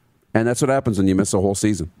time. And that's what happens when you miss a whole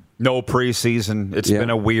season. No preseason. It's been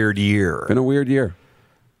a weird year. Been a weird year.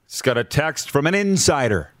 It's got a text from an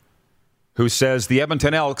insider who says the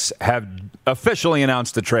Edmonton Elks have officially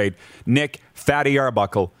announced the trade. Nick Fatty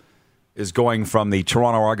Arbuckle is going from the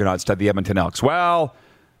Toronto Argonauts to the Edmonton Elks. Well,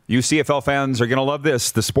 you CFL fans are going to love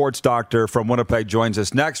this. The sports doctor from Winnipeg joins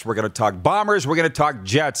us next. We're going to talk Bombers. We're going to talk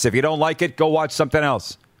Jets. If you don't like it, go watch something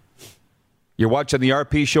else. You're watching the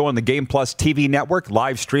RP Show on the Game Plus TV network,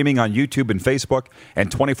 live streaming on YouTube and Facebook, and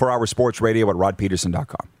 24-hour sports radio at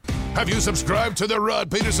rodpeterson.com. Have you subscribed to the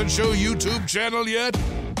Rod Peterson Show YouTube channel yet?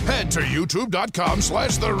 Head to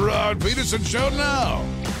youtube.com/The Rod Peterson Show now.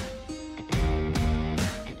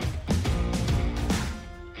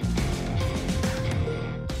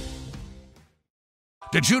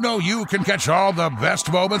 Did you know you can catch all the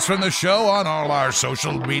best moments from the show on all our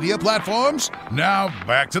social media platforms? Now,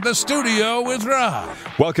 back to the studio with Rod.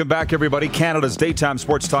 Welcome back, everybody. Canada's daytime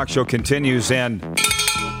sports talk show continues, and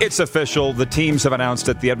it's official. The teams have announced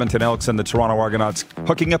it. The Edmonton Elks and the Toronto Argonauts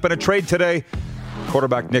hooking up in a trade today.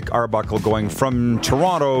 Quarterback Nick Arbuckle going from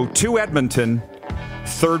Toronto to Edmonton.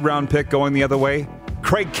 Third-round pick going the other way.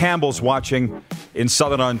 Craig Campbell's watching in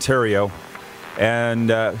Southern Ontario. And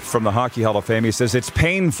from the Hockey Hall of Fame, he says, it's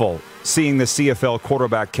painful seeing the CFL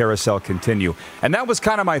quarterback carousel continue. And that was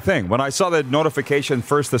kind of my thing. When I saw the notification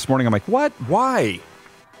first this morning, I'm like, what? Why?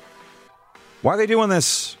 Why are they doing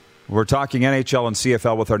this? We're talking NHL and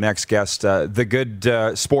CFL with our next guest, the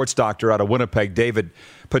good sports doctor out of Winnipeg, David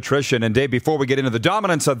Patrician. And Dave, before we get into the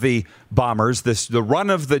dominance of the Bombers, the run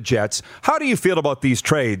of the Jets, how do you feel about these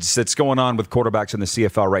trades that's going on with quarterbacks in the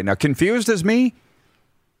CFL right now? Confused as me?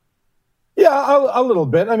 Yeah, a little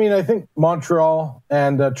bit. I mean, I think Montreal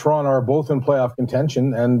and Toronto are both in playoff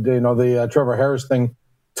contention. And, the Trevor Harris thing,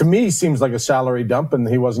 to me, seems like a salary dump, and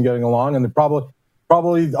he wasn't getting along. And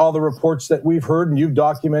probably all the reports that we've heard and you've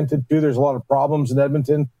documented, too, there's a lot of problems in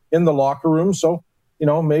Edmonton in the locker room. So,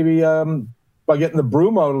 maybe by getting the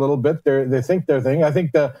broom out a little bit, they think their thing. I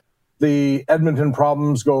think the Edmonton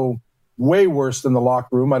problems go way worse than the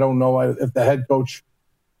locker room. I don't know if the head coach,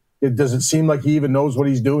 does it seem like he even knows what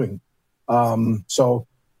he's doing? So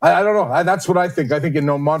I don't know. That's what I think. I think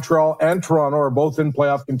Montreal and Toronto are both in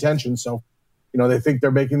playoff contention. So, they think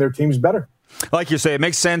they're making their teams better. Like you say, it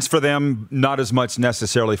makes sense for them, not as much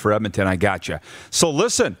necessarily for Edmonton. I gotcha. So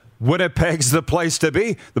listen, Winnipeg's the place to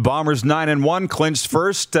be. The Bombers 9-1, clinched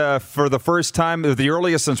first for the first time, the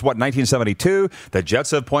earliest since, 1972. The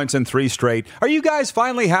Jets have points in 3 straight. Are you guys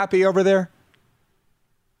finally happy over there?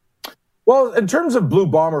 Well, in terms of Blue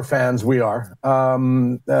Bomber fans, we are.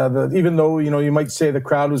 Even though, you might say the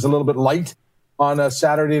crowd was a little bit light on a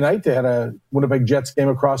Saturday night. They had a Winnipeg Jets game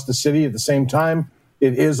across the city at the same time.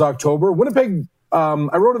 It is October. Winnipeg,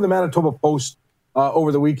 I wrote in the Manitoba Post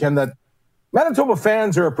over the weekend that Manitoba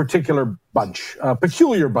fans are a peculiar bunch. When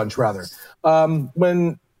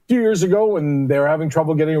a few years ago, when they were having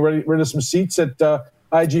trouble getting rid of some seats at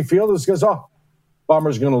IG Field, it was because,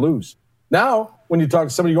 Bombers are going to lose. Now, when you talk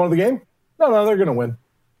to somebody going to the game, no, they're going to win.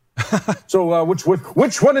 So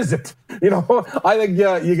which one is it? I think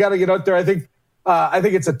you got to get out there. I think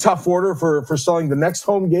it's a tough order for selling the next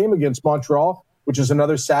home game against Montreal, which is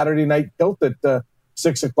another Saturday night tilt at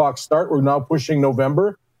 6:00 start. We're now pushing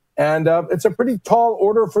November. And it's a pretty tall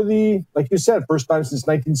order for like you said, first time since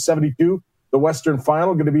 1972, the Western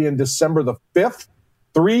Final, going to be in December the 5th,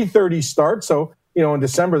 3:30 start. So, in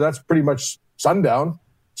December, that's pretty much sundown.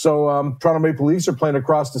 So Toronto Maple Leafs are playing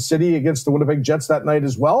across the city against the Winnipeg Jets that night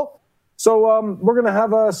as well. So we're going to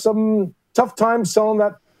have some tough time selling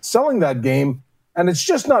that game. And it's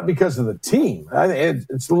just not because of the team.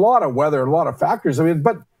 It's a lot of weather, a lot of factors.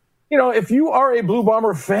 But, if you are a Blue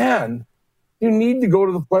Bomber fan, you need to go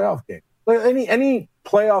to the playoff game. Like any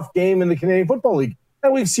playoff game in the Canadian Football League.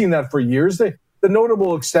 And we've seen that for years. The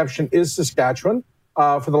notable exception is Saskatchewan.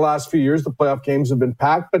 For the last few years, the playoff games have been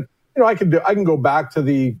packed. But, I can go back to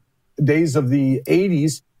the days of the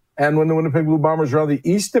 80s and when the Winnipeg Blue Bombers were on the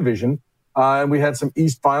East Division. And we had some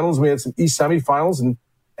East Finals, we had some East Semifinals,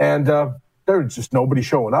 and there was just nobody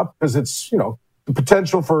showing up because it's, the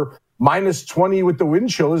potential for -20 with the wind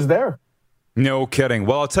chill is there. No kidding.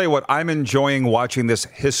 Well, I'll tell you what, I'm enjoying watching this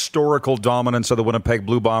historical dominance of the Winnipeg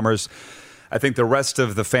Blue Bombers. I think the rest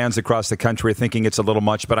of the fans across the country are thinking it's a little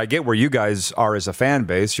much, but I get where you guys are as a fan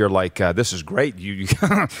base. You're like, this is great. You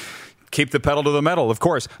keep the pedal to the metal, of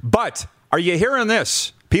course. But are you hearing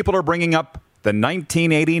this? People are bringing up the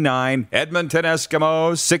 1989 Edmonton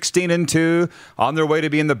Eskimos, 16-2, on their way to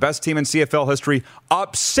being the best team in CFL history,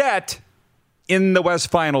 upset in the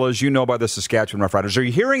West Final, as you know, by the Saskatchewan Roughriders. Are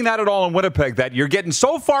you hearing that at all in Winnipeg, that you're getting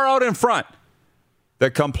so far out in front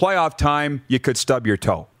that come playoff time, you could stub your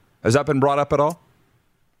toe? Has that been brought up at all?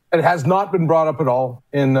 It has not been brought up at all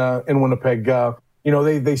in Winnipeg.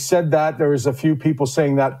 They said that. There was a few people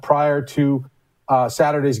saying that prior to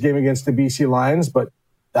Saturday's game against the BC Lions, but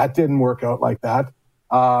that didn't work out like that.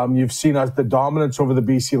 You've seen the dominance over the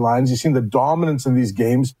BC Lions. You've seen the dominance in these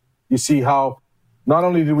games. You see how not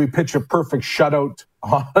only did we pitch a perfect shutout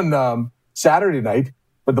on Saturday night,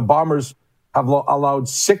 but the Bombers have allowed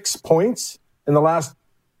 6 points in the last,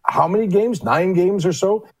 how many games? 9 games or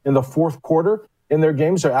so in the fourth quarter in their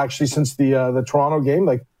games, or actually since the Toronto game.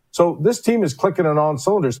 So this team is clicking on all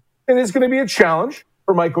cylinders. And it's going to be a challenge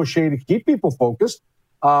for Mike O'Shea to keep people focused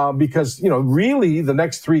because, really the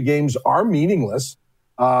next 3 games are meaningless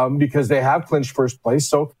because they have clinched first place.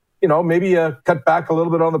 So, maybe you cut back a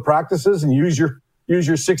little bit on the practices and use your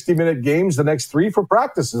 60-minute games the next 3 for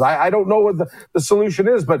practices. I don't know what the solution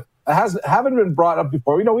is, but it haven't been brought up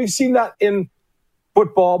before. We've seen that in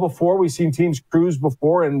football before. We've seen teams cruise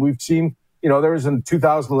before, and we've seen, there was in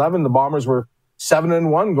 2011, the Bombers were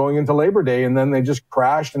 7-1 going into Labor Day, and then they just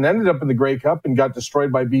crashed and ended up in the Grey Cup and got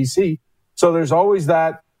destroyed by BC. So there's always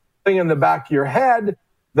that thing in the back of your head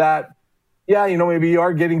that, maybe you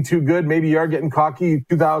are getting too good. Maybe you are getting cocky.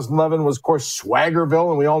 2011 was, of course, Swaggerville,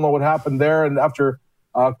 and we all know what happened there. And after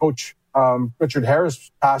Coach Richard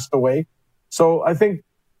Harris passed away. So I think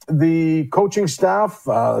the coaching staff,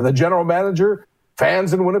 the general manager,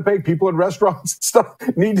 fans in Winnipeg, people in restaurants and stuff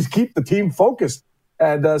need to keep the team focused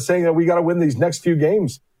and saying that we got to win these next few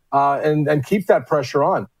games and keep that pressure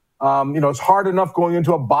on. It's hard enough going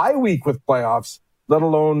into a bye week with playoffs, let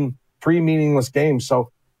alone 3 meaningless games.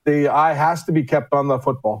 So the eye has to be kept on the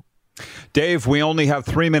football. Dave, we only have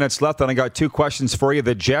 3 minutes left, and I got 2 questions for you.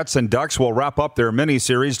 The Jets and Ducks will wrap up their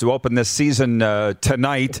mini-series to open this season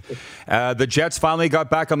tonight. The Jets finally got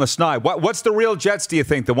back on the snide. What's the real Jets, do you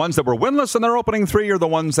think? The ones that were winless in their opening 3 or the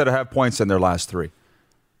ones that have points in their last 3?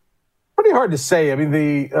 Pretty hard to say.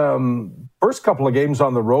 The first couple of games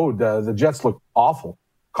on the road, the Jets looked awful.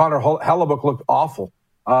 Connor Hellebuck looked awful.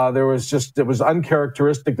 It was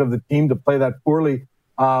uncharacteristic of the team to play that poorly.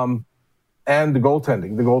 And the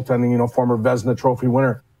goaltending, former Vezina Trophy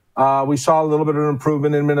winner. We saw a little bit of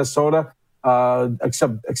improvement in Minnesota,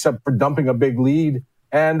 except for dumping a big lead.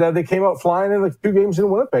 And they came out flying in the 2 games in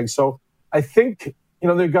Winnipeg. So I think,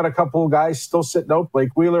 they've got a couple of guys still sitting out.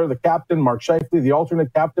 Blake Wheeler, the captain, Mark Scheifele, the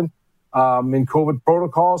alternate captain, in COVID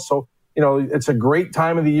protocol. So, it's a great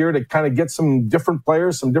time of the year to kind of get some different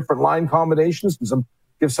players, some different line combinations, and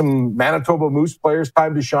give some Manitoba Moose players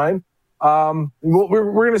time to shine. We're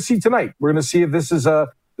going to see tonight. We're going to see if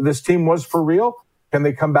this team was for real. Can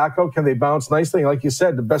they come back out? Can they bounce nicely? Like you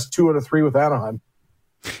said, the best 2 out of 3 with Anaheim.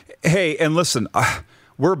 Hey, and listen,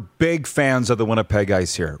 we're big fans of the Winnipeg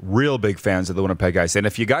Ice here. Real big fans of the Winnipeg Ice. And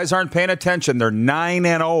if you guys aren't paying attention, they're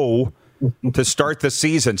 9-0 to start the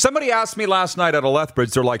season. Somebody asked me last night at a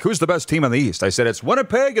Lethbridge, they're like, who's the best team in the East? I said, it's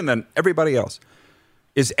Winnipeg and then everybody else.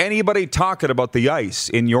 Is anybody talking about the Ice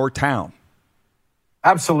in your town?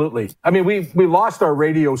 Absolutely. I mean, we lost our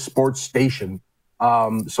radio sports station.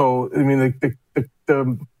 The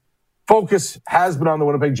focus has been on the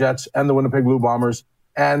Winnipeg Jets and the Winnipeg Blue Bombers,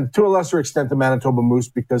 and to a lesser extent the Manitoba Moose,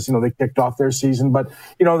 because they kicked off their season. But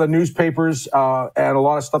the newspapers and a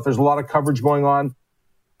lot of stuff. There's a lot of coverage going on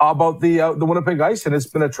about the Winnipeg Ice, and it's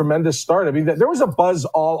been a tremendous start. I mean, there was a buzz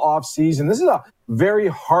all off season. This is a very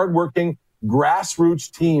hardworking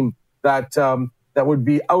grassroots team that would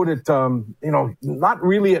be out at not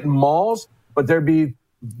really at malls, but there'd be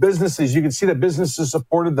businesses. You can see that businesses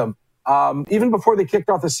supported them. Even before they kicked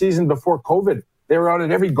off the season, before COVID, they were out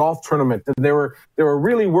at every golf tournament. And they were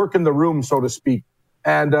really working the room, so to speak.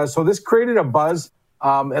 And so this created a buzz.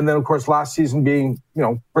 And then, of course, last season being,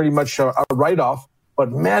 pretty much a write-off.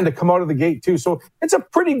 But, man, to come out of the gate, too. So it's a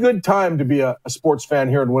pretty good time to be a sports fan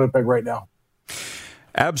here in Winnipeg right now.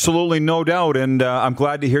 Absolutely, no doubt. And I'm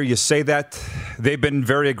glad to hear you say that. They've been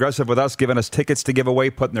very aggressive with us, giving us tickets to give away,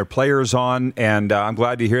 putting their players on. And I'm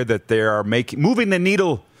glad to hear that they are moving the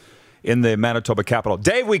needle in the Manitoba capital.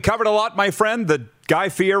 Dave, we covered a lot, my friend. The Guy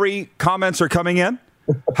Fieri comments are coming in.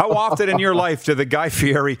 How often in your life do the Guy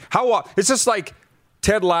Fieri... It's just like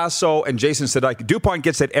Ted Lasso and Jason Sudeikis. DuPont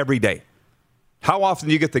gets it every day. How often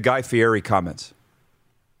do you get the Guy Fieri comments?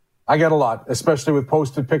 I get a lot, especially with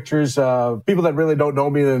posted pictures. People that really don't know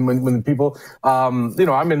me, and when people,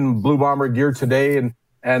 I'm in Blue Bomber gear today,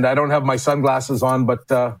 and I don't have my sunglasses on, but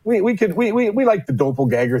we like the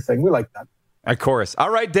doppelganger thing. We like that. Of course. All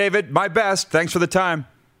right, David, my best. Thanks for the time.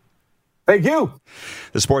 Thank you.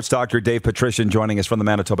 The sports doctor, Dave Patrician, joining us from the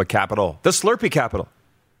Manitoba capital, the Slurpee capital.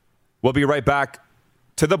 We'll be right back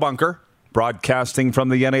to the bunker, broadcasting from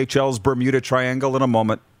the NHL's Bermuda Triangle in a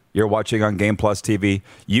moment. You're watching on Game Plus TV,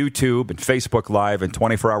 YouTube, and Facebook Live, and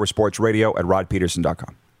 24-hour sports radio at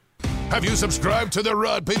rodpeterson.com. Have you subscribed to the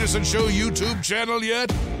Rod Peterson Show YouTube channel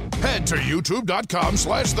yet? Head to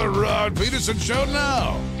youtube.com/The Rod Peterson Show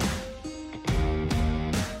now.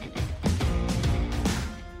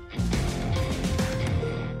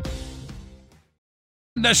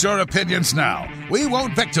 That's your opinions now. We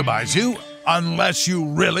won't victimize you unless you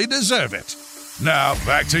really deserve it. Now,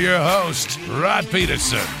 back to your host, Rod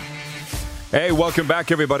Peterson. Hey, welcome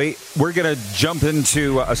back, everybody. We're going to jump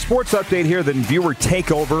into a sports update here, then viewer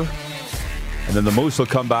takeover, and then the Moose will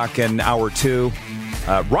come back in hour 2.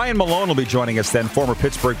 Ryan Malone will be joining us then, former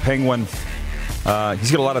Pittsburgh Penguin.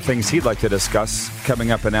 He's got a lot of things he'd like to discuss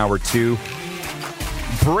coming up in hour 2.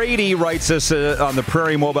 Brady writes us on the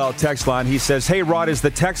Prairie Mobile text line. He says, hey, Rod, is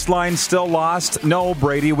the text line still lost? No,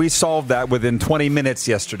 Brady, we solved that within 20 minutes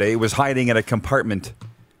yesterday. It was hiding in a compartment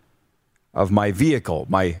of my vehicle,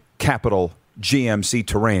 my Capital GMC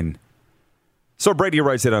Terrain. So Brady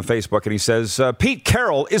writes it on Facebook, and he says, Pete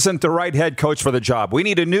Carroll isn't the right head coach for the job. We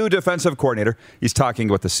need a new defensive coordinator. He's talking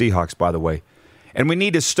about the Seahawks, by the way. And we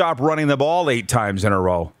need to stop running the ball 8 times in a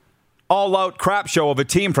row. All-out crap show of a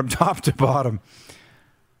team from top to bottom.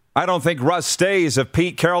 I don't think Russ stays if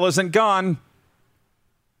Pete Carroll isn't gone.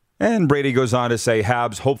 And Brady goes on to say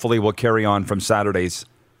Habs hopefully will carry on from Saturday's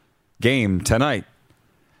game tonight.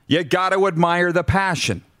 You got to admire the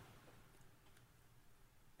passion.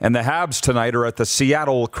 And the Habs tonight are at the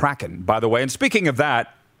Seattle Kraken, by the way. And speaking of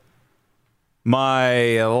that,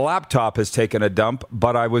 my laptop has taken a dump,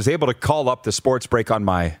 but I was able to call up the sports break on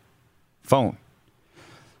my phone.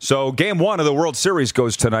 So game 1 of the World Series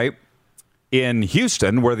goes tonight in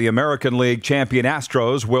Houston, where the American League champion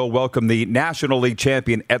Astros will welcome the National League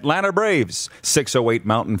champion Atlanta Braves. 6:08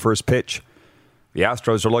 Mountain first pitch. The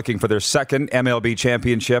Astros are looking for their second MLB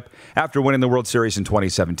championship after winning the World Series in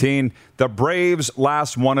 2017. The Braves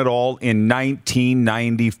last won it all in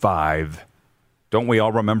 1995. Don't we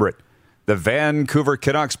all remember it? The Vancouver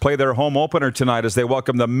Canucks play their home opener tonight as they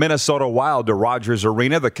welcome the Minnesota Wild to Rogers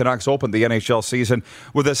Arena. The Canucks opened the NHL season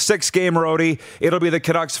with a 6-game roadie. It'll be the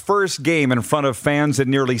Canucks' first game in front of fans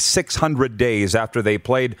in nearly 600 days after they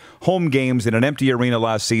played home games in an empty arena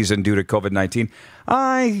last season due to COVID-19.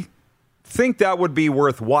 I think that would be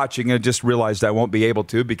worth watching. I just realized I won't be able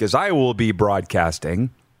to because I will be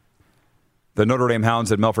broadcasting the Notre Dame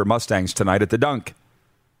Hounds and Melfort Mustangs tonight at the Dunk.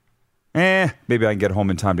 Maybe I can get home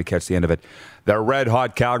in time to catch the end of it. The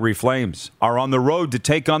red-hot Calgary Flames are on the road to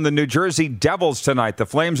take on the New Jersey Devils tonight. The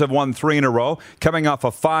Flames have won 3 in a row, coming off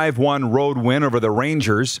a 5-1 road win over the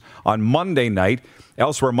Rangers on Monday night.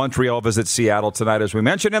 Elsewhere, Montreal visits Seattle tonight, as we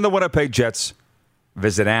mentioned, and the Winnipeg Jets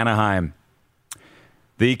visit Anaheim.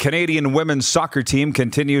 The Canadian women's soccer team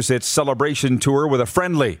continues its celebration tour with a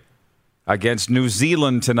friendly against New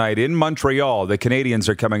Zealand tonight in Montreal. The Canadians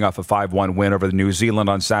are coming off a 5-1 win over New Zealand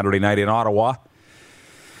on Saturday night in Ottawa.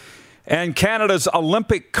 And Canada's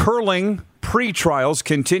Olympic curling pre-trials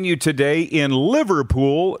continue today in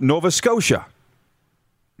Liverpool, Nova Scotia.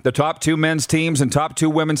 The top 2 men's teams and top 2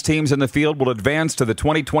 women's teams in the field will advance to the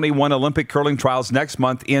 2021 Olympic curling trials next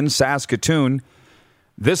month in Saskatoon.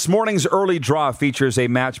 This morning's early draw features a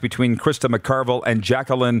match between Krista McCarville and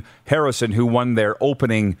Jacqueline Harrison, who won their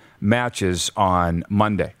opening matches on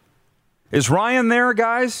Monday. Is Ryan there,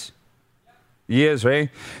 guys? He is, right?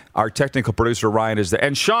 Our technical producer, Ryan, is there.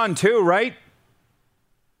 And Sean, too, right?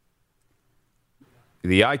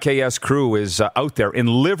 The IKS crew is out there in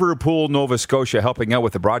Liverpool, Nova Scotia, helping out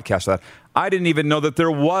with the broadcast of that. I didn't even know that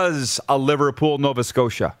there was a Liverpool, Nova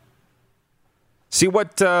Scotia. See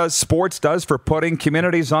what sports does for putting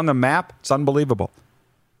communities on the map? It's unbelievable.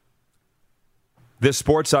 This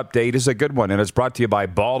sports update is a good one, and it's brought to you by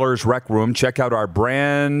Ballers Rec Room. Check out our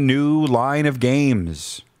brand new line of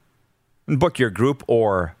games. And book your group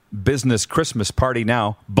or business Christmas party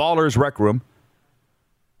now. Ballers Rec Room.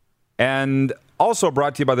 And also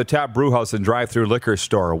brought to you by the Tap Brewhouse and Drive-Thru Liquor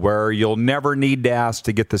Store, where you'll never need to ask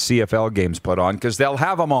to get the CFL games put on because they'll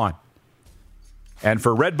have them on. And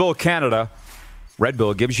for Red Bull Canada, Red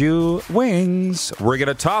Bull gives you wings. We're going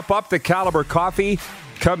to top up the Caliber coffee.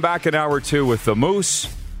 Come back in hour 2 with the Moose,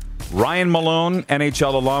 Ryan Malone,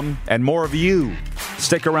 NHL alum, and more of you.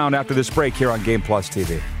 Stick around after this break here on Game Plus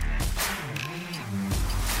TV.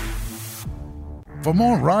 For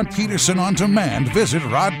more Rod Peterson on demand, visit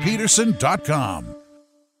rodpeterson.com.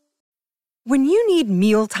 When you need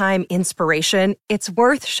mealtime inspiration, it's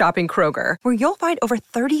worth shopping Kroger, where you'll find over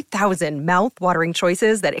 30,000 mouth-watering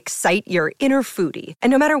choices that excite your inner foodie. And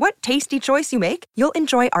no matter what tasty choice you make, you'll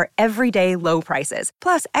enjoy our everyday low prices,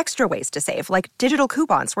 plus extra ways to save, like digital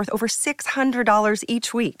coupons worth over $600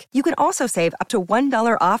 each week. You can also save up to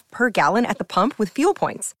 $1 off per gallon at the pump with fuel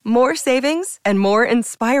points. More savings and more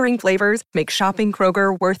inspiring flavors make shopping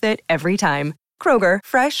Kroger worth it every time. Kroger,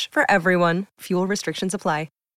 fresh for everyone. Fuel restrictions apply.